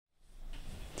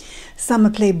Ça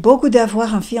me plaît beaucoup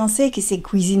d'avoir un fiancé qui sait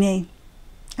cuisiner.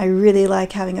 I really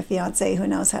like having a fiancé who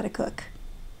knows how to cook.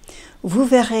 Vous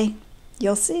verrez.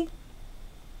 You'll see.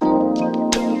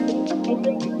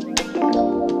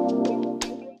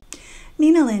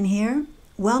 Nina Lynn here,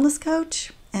 wellness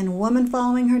coach and woman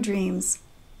following her dreams.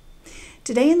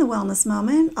 Today in the Wellness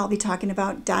Moment, I'll be talking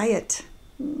about diet.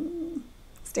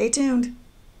 Stay tuned.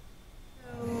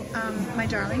 So, my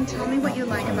darling, tell me what you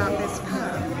like about this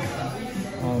pub.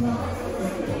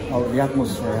 The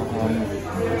atmosphere.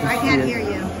 I can't hear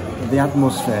you. The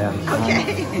atmosphere.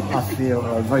 Okay. I feel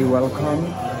very welcome.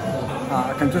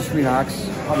 I can just relax,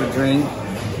 have a drink,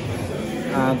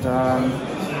 and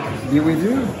be with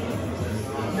you.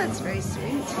 That's very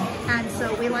sweet. And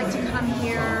so we like to come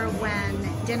here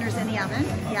when dinner's in the oven.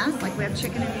 Yes, like we have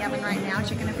chicken in the oven right now,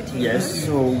 chicken and potatoes. Yes,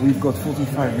 so we've got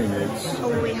 45 minutes.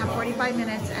 Oh, we have 45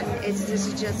 minutes, and this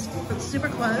is just super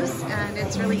close, and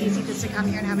it's really easy just to come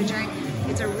here and have a drink.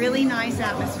 It's a really nice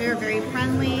atmosphere, very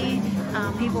friendly.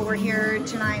 People were here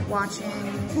tonight watching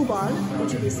football,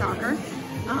 which would be soccer.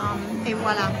 Et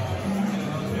voilà.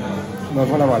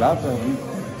 Voilà.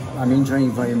 I'm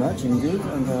enjoying very much indeed,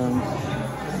 and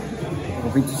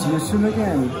hoping to see you soon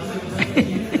again.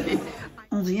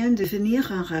 On vient de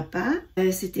finir un repas.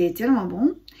 C'était tellement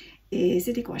bon. Et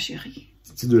c'était quoi, chérie?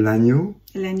 C'est de l'agneau.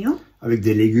 L'agneau? Avec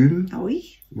des légumes. Ah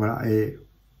oui? Voilà, et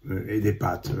des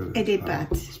pâtes. Et des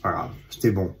pâtes. C'est pas grave,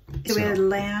 c'était bon. So we had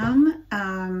lamb,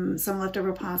 some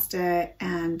leftover pasta,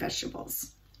 and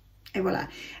vegetables. Et voilà.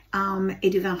 Et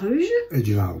du vin rouge. Et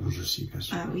du vin rouge aussi, bien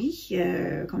sûr. Ah oui,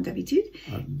 comme d'habitude.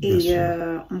 Bien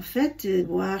sûr. En fait,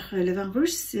 boire le vin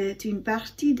rouge, c'est une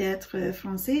partie d'être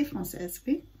français et française,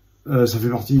 oui? Ça fait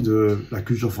partie de la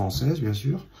culture française, bien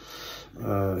sûr.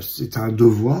 C'est un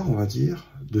devoir, on va dire,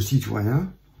 de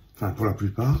citoyen, enfin pour la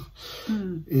plupart.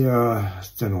 Et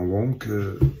c'est tellement bon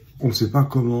que on ne sait pas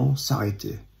comment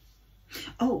s'arrêter.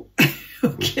 Oh,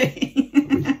 okay.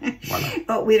 Oui, voilà.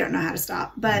 Oh, we don't know how to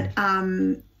stop. But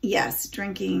yes,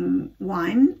 drinking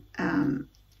wine,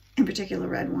 in particular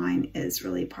red wine, is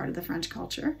really part of the French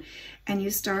culture. And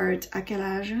you start à quel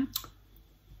âge?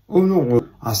 Oh non,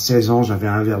 à 16 ans, j'avais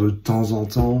un verre de temps en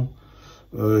temps.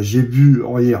 J'ai bu,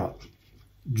 on va dire,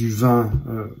 du vin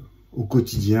au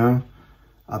quotidien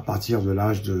à partir de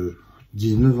l'âge de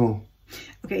 19 ans.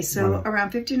 Okay, so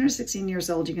around 15 or 16 years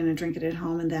old, you're going to drink it at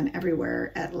home, and then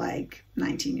everywhere at like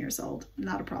 19 years old.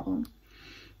 Not a problem.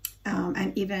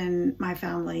 And even my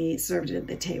family served it at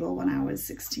the table when I was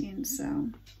 16, so...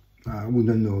 I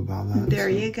wouldn't know about that. There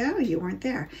you go. You weren't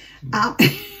there.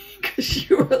 Because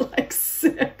you were like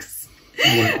 6.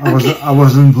 I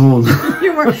wasn't born.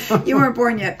 You weren't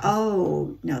born yet.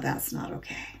 Oh, no, that's not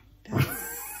okay. That's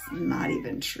not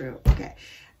even true. Okay.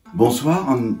 Bonsoir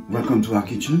and welcome to our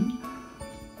kitchen.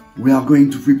 We are going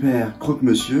to prepare croque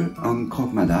monsieur and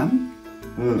croque madame.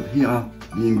 Here are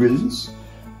the ingredients: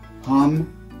 ham,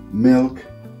 milk,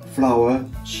 flour,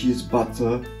 cheese,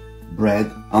 butter, bread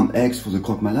and eggs for the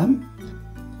croque madame.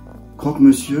 Croque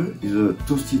monsieur is a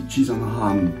toasted cheese and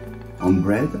ham on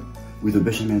bread with a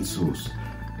bechamel sauce.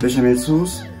 Bechamel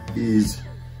sauce is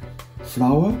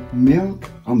flour, milk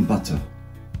and butter.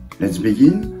 Let's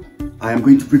begin. I am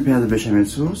going to prepare the bechamel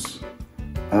sauce.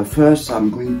 First I'm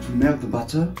going to melt the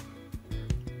butter,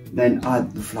 then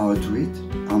add the flour to it,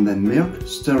 and then milk,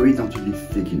 stir it until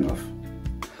it's thick enough.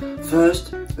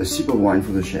 First, a sip of wine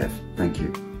for the chef. Thank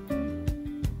you.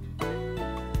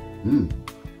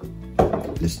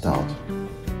 Let's start.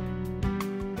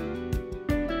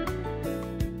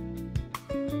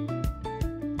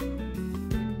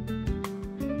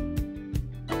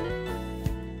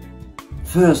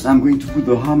 First, I'm going to put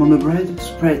the ham on the bread,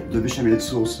 spread the bechamel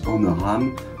sauce on the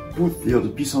ham, put the other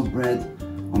piece of bread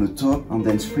on the top, and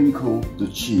then sprinkle the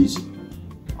cheese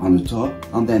on the top,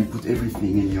 and then put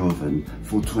everything in the oven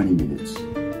for 20 minutes.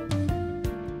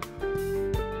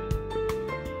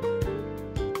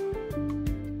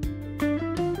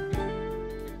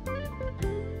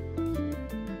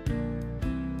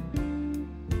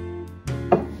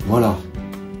 Voilà.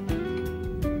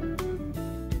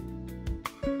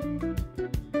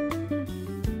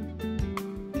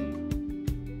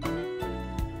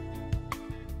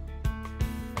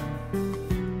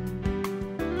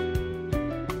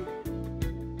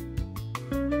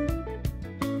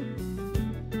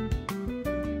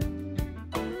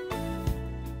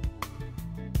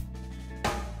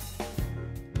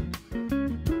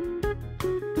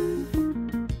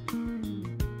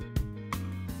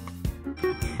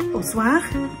 Bonsoir.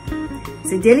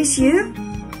 C'est délicieux.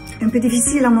 Un peu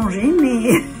difficile à manger,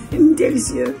 mais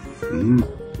délicieux.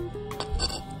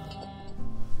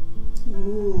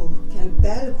 Ouh, quelle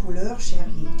belle couleur,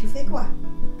 chérie. Tu fais quoi?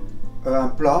 Un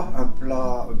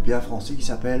plat bien français qui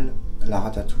s'appelle la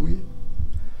ratatouille.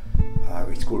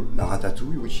 It's called la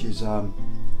ratatouille, which is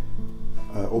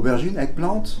aubergine,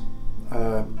 eggplant,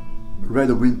 red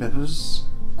or green peppers,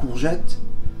 courgette,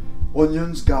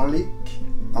 onions, garlic,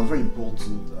 and very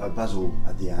important, basil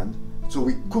at the end. So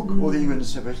we cook all the ingredients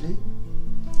separately,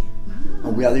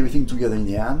 and we add everything together in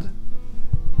the end.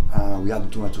 We add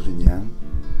the tomatoes in the end.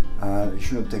 It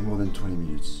should not take more than 20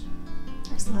 minutes.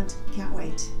 Excellent. Can't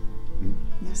wait.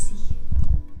 Merci.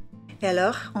 Et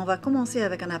alors, on va commencer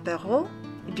avec un apéro,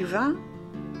 du vin,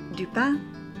 du pain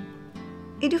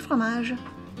et du fromage.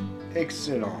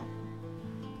 Excellent.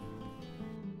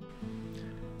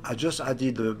 I just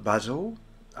added the basil.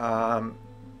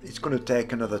 It's going to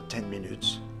take another 10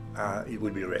 minutes. It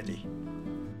will be ready.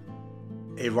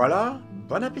 Et voilà,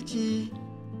 bon appétit!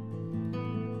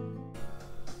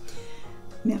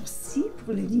 Merci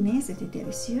pour le dîner, c'était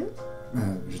délicieux.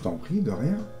 Je t'en prie, de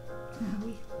rien. Ah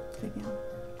oui, très bien.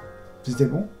 C'était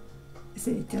bon?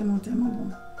 C'était tellement, tellement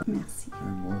bon. Merci.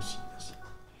 Moi aussi, merci.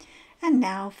 And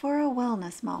now for a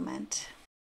wellness moment.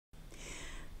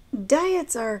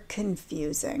 Diets are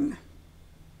confusing.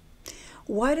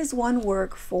 Why does one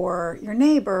work for your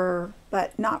neighbor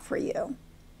but not for you?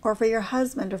 Or for your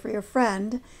husband or for your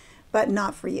friend but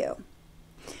not for you?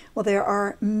 Well, there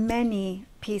are many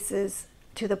pieces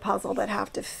to the puzzle that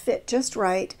have to fit just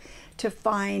right to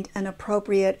find an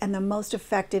appropriate and the most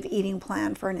effective eating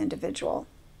plan for an individual.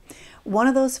 One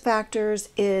of those factors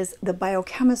is the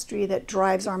biochemistry that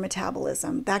drives our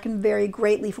metabolism. That can vary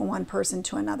greatly from one person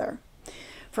to another.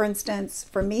 For instance,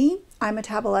 for me, I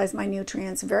metabolize my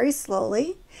nutrients very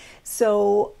slowly.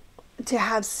 So to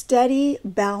have steady,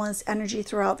 balanced energy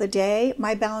throughout the day,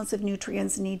 my balance of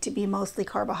nutrients need to be mostly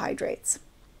carbohydrates.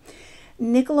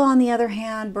 Nicola, on the other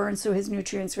hand, burns through his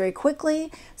nutrients very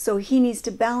quickly, so he needs to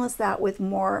balance that with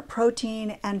more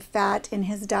protein and fat in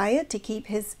his diet to keep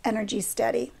his energy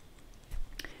steady.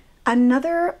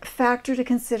 Another factor to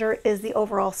consider is the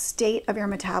overall state of your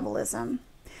metabolism.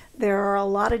 There are a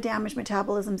lot of damaged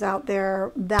metabolisms out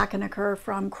there that can occur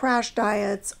from crash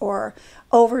diets or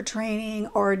overtraining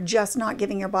or just not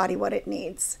giving your body what it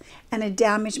needs. And a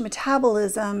damaged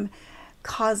metabolism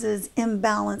causes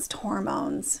imbalanced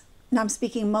hormones. And I'm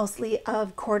speaking mostly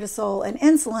of cortisol and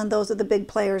insulin. Those are the big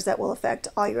players that will affect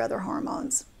all your other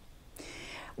hormones.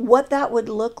 What that would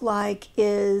look like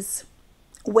is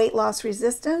weight loss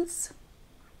resistance,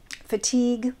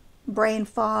 fatigue, brain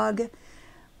fog,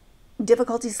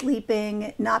 difficulty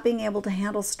sleeping, not being able to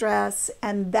handle stress,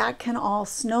 and that can all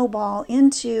snowball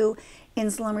into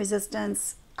insulin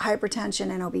resistance, hypertension,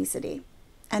 and obesity.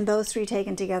 And those three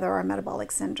taken together are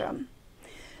metabolic syndrome.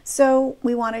 So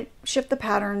we want to shift the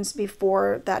patterns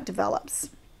before that develops.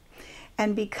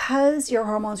 And because your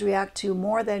hormones react to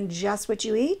more than just what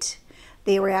you eat,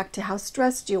 they react to how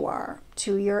stressed you are,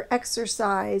 to your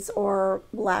exercise or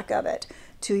lack of it,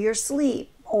 to your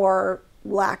sleep or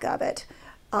lack of it,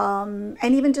 and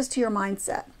even just to your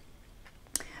mindset.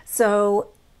 So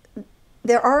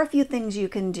there are a few things you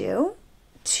can do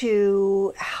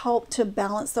to help to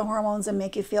balance the hormones and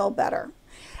make you feel better.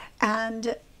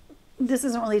 And this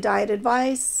isn't really diet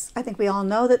advice. I think we all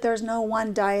know that there's no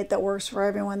one diet that works for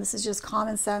everyone. This is just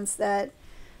common sense that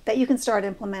you can start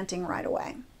implementing right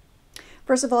away.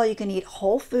 First of all, you can eat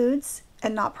whole foods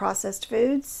and not processed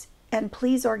foods, and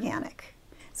please organic.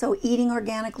 So eating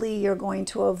organically, you're going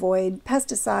to avoid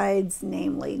pesticides,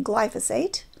 namely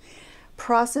glyphosate.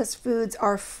 Processed foods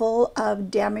are full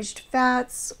of damaged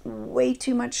fats, way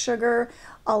too much sugar,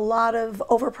 a lot of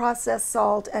overprocessed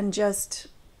salt, and just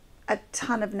a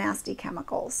ton of nasty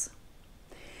chemicals.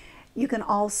 You can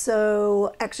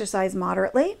also exercise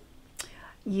moderately.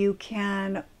 You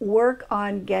can work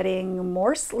on getting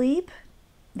more sleep.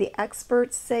 The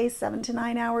experts say 7 to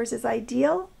 9 hours is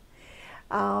ideal.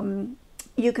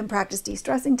 You can practice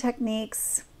de-stressing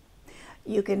techniques.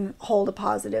 You can hold a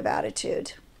positive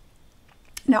attitude.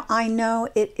 Now, I know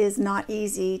it is not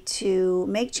easy to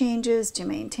make changes, to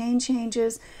maintain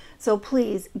changes, so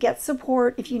please get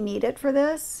support if you need it for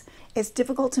this. It's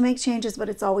difficult to make changes, but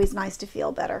it's always nice to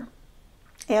feel better.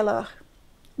 Et alors,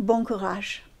 bon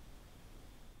courage.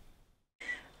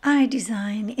 I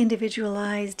design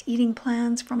individualized eating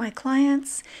plans for my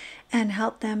clients and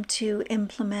help them to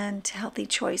implement healthy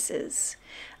choices.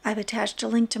 I've attached a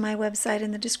link to my website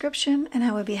in the description, and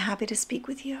I would be happy to speak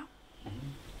with you.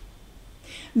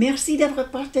 Merci d'avoir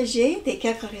partagé tes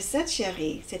 4 recettes,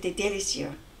 chérie. C'était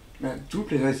délicieux. Tout le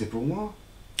plaisir, c'est pour moi.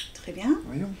 Très bien.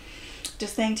 Voyons.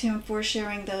 Just thanked him for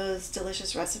sharing those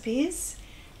delicious recipes.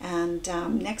 And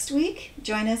next week,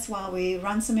 join us while we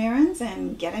run some errands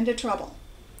and get into trouble.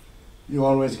 You're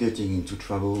always getting into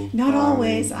trouble. Not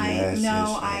always. Yes,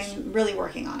 yes. I'm really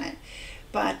working on it.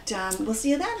 But we'll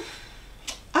see you then.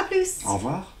 À plus. Au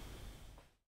revoir.